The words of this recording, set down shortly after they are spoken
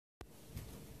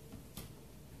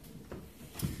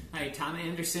Hi, Tom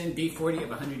Anderson, day 40 of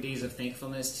 100 Days of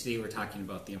Thankfulness. Today we're talking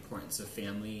about the importance of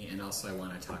family, and also I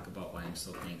want to talk about why I'm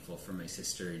so thankful for my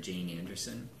sister, Jane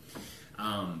Anderson.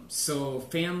 So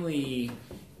family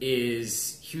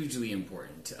is hugely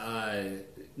important.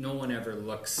 No one ever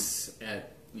looks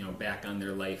at, back on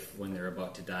their life when they're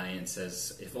about to die and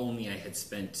says, if only I had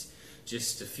spent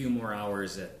just a few more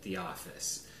hours at the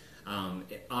office.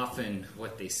 Often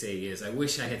what they say is, I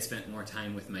wish I had spent more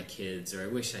time with my kids, or I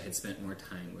wish I had spent more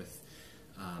time with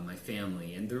my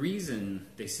family. And the reason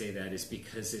they say that is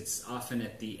because it's often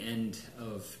at the end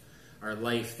of our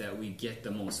life that we get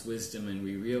the most wisdom, and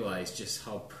we realize just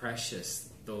how precious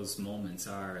those moments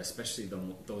are, especially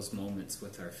those moments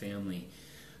with our family.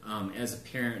 As a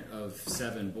parent of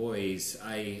 7 boys,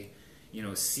 I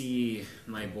see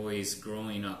my boys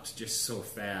growing up just so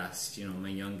fast. My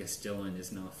youngest, Dylan,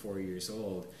 is now 4 years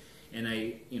old. And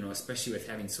I, especially with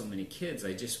having so many kids,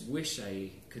 I just wish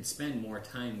I could spend more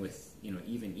time with,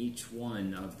 even each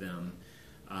one of them,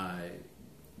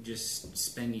 just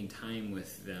spending time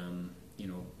with them,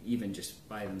 even just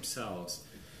by themselves.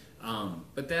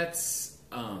 But that's,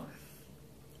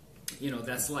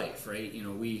 that's life, right?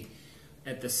 We,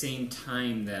 at the same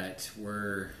time that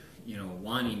we're,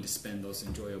 wanting to spend those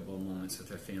enjoyable moments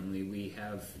with our family, we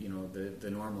have, the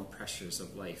normal pressures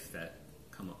of life that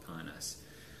come upon us.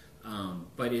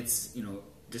 But it's,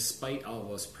 despite all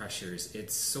those pressures,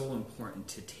 it's so important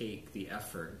to take the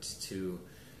effort to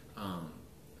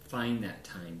find that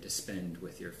time to spend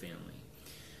with your family.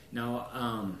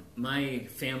 Now, my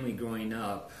family growing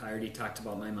up, I already talked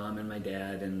about my mom and my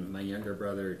dad and my younger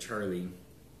brother, Charlie.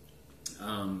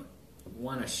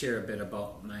 Want to share a bit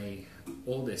about my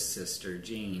oldest sister,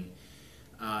 Jane.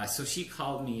 So she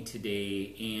called me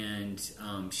today,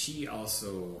 and she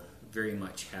also very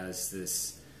much has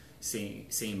this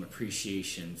same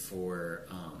appreciation for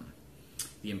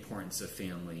the importance of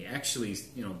family. Actually,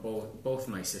 both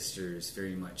my sisters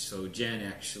very much so. Jen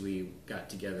actually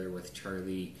got together with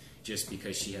Charlie just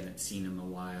because she hadn't seen him a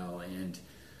while, and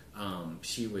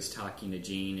she was talking to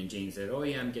Jane, and Jane said, "Oh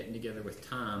yeah, I'm getting together with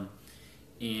Tom."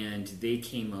 And they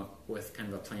came up with kind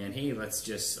of a plan, hey, let's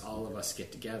just all of us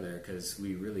get together, because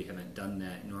we really haven't done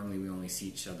that. Normally we only see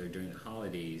each other during the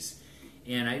holidays.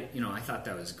 And I thought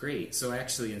that was great. So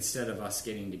actually, instead of us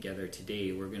getting together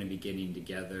today, we're going to be getting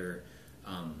together,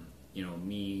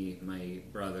 me, my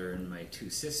brother, and my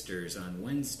 2 sisters on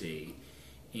Wednesday.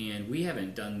 And we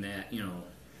haven't done that,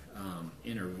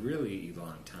 in a really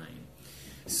long time.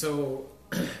 So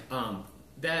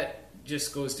that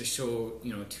just goes to show,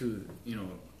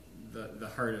 the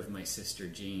heart of my sister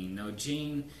Jane. Now,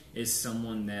 Jane is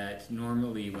someone that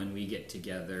normally when we get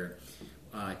together,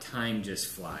 time just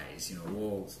flies.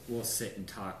 We'll sit and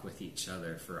talk with each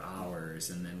other for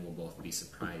hours, and then we'll both be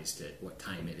surprised at what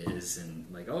time it is, and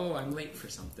like, oh, I'm late for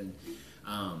something.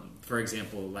 For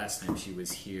example, last time she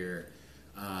was here,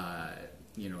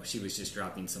 she was just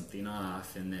dropping something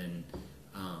off, and then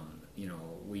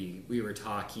we were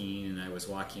talking, and I was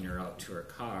walking her out to her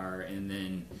car, and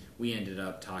then we ended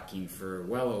up talking for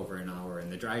well over an hour in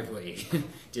the driveway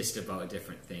just about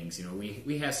different things.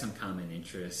 We have some common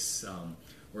interests.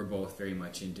 We're both very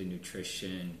much into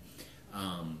nutrition.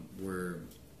 We're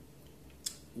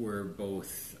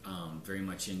both very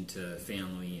much into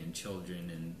family and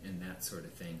children and that sort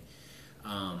of thing.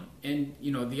 And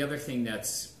the other thing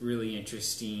that's really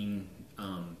interesting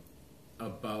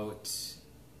about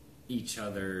each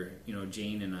other,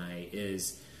 Jane and I,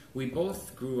 is we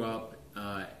both grew up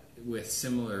with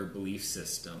similar belief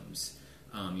systems.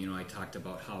 I talked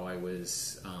about how I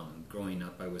was growing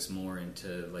up. I was more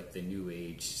into like the New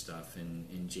Age stuff,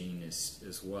 and Jane is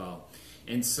as well.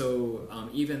 And so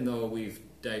even though we've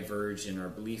diverged in our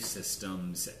belief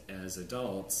systems as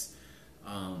adults,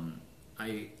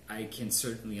 I can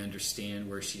certainly understand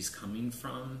where she's coming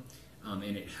from,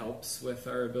 and it helps with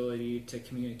our ability to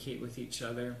communicate with each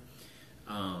other.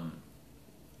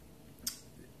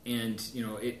 And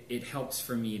it helps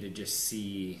for me to just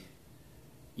see,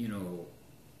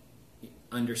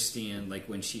 understand, like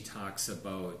when she talks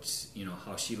about,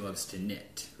 how she loves to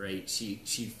knit, right? She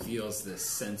feels this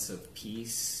sense of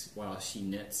peace while she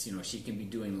knits. She can be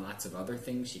doing lots of other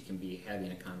things. She can be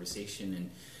having a conversation,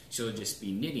 and she'll just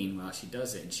be knitting while she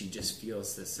does it, and she just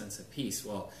feels this sense of peace.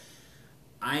 Well,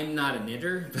 I'm not a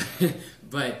knitter,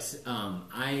 but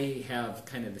I have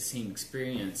kind of the same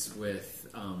experience with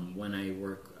when I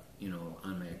work,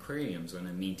 on my aquariums, when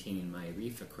I'm maintaining my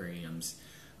reef aquariums,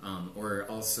 or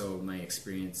also my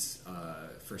experience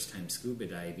first time scuba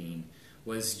diving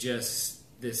was just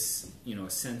this,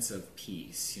 sense of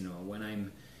peace. When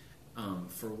I'm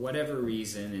for whatever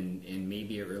reason, and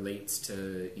maybe it relates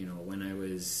to when I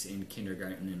was in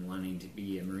kindergarten and wanting to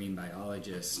be a marine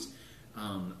biologist,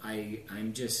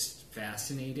 I'm just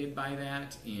fascinated by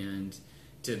that, and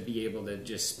to be able to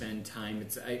just spend time.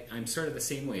 I'm sort of the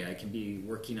same way. I can be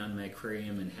working on my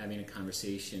aquarium and having a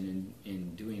conversation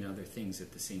and doing other things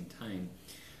at the same time,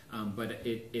 but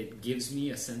it gives me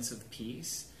a sense of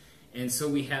peace, and so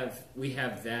we have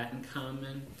that in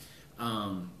common,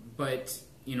 but.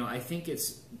 I think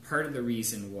it's part of the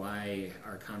reason why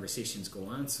our conversations go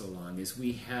on so long is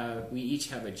we each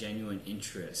have a genuine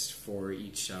interest for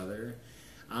each other,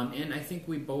 and I think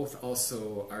we both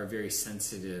also are very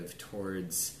sensitive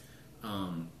towards,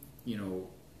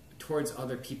 towards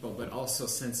other people, but also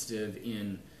sensitive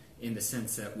in the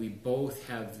sense that we both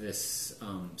have this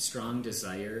strong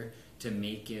desire to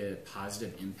make a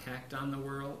positive impact on the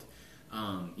world.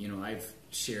 I've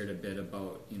shared a bit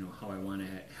about how I want to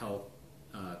help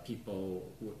people,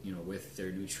 with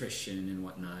their nutrition and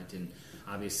whatnot, and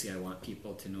obviously I want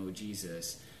people to know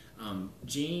Jesus.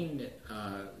 Jane,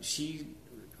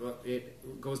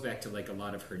 it goes back to like a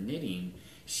lot of her knitting.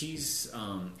 She's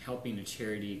helping a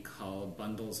charity called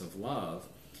Bundles of Love,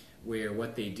 where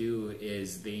what they do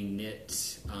is they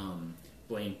knit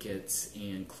blankets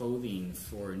and clothing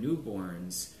for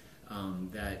newborns,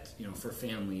 that for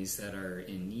families that are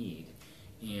in need.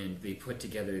 And they put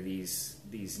together these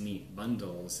neat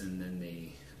bundles, and then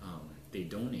they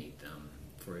donate them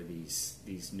for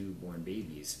these newborn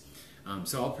babies.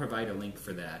 So I'll provide a link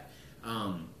for that.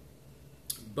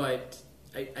 But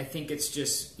I think it's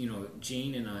just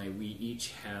Jane and I, we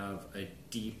each have a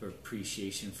deep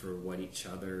appreciation for what each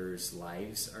other's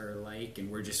lives are like, and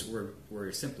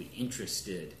we're simply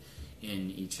interested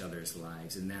in each other's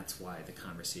lives, and that's why the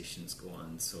conversations go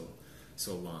on so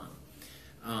long.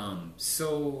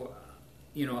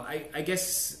 I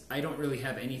guess I don't really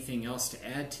have anything else to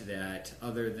add to that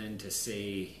other than to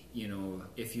say,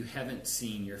 if you haven't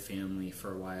seen your family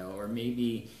for a while, or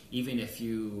maybe even if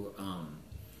you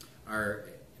are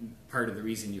part of the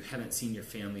reason you haven't seen your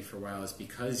family for a while is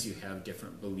because you have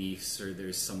different beliefs or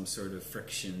there's some sort of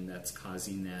friction that's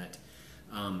causing that.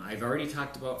 I've already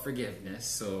talked about forgiveness,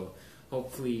 so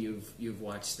hopefully you've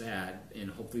watched that, and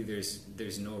hopefully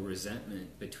there's no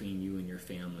resentment between you and your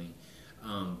family.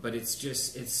 But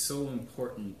it's so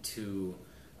important to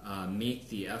make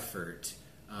the effort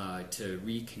to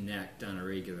reconnect on a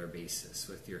regular basis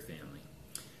with your family.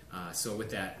 So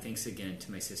with that, thanks again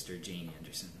to my sister Jane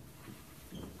Anderson.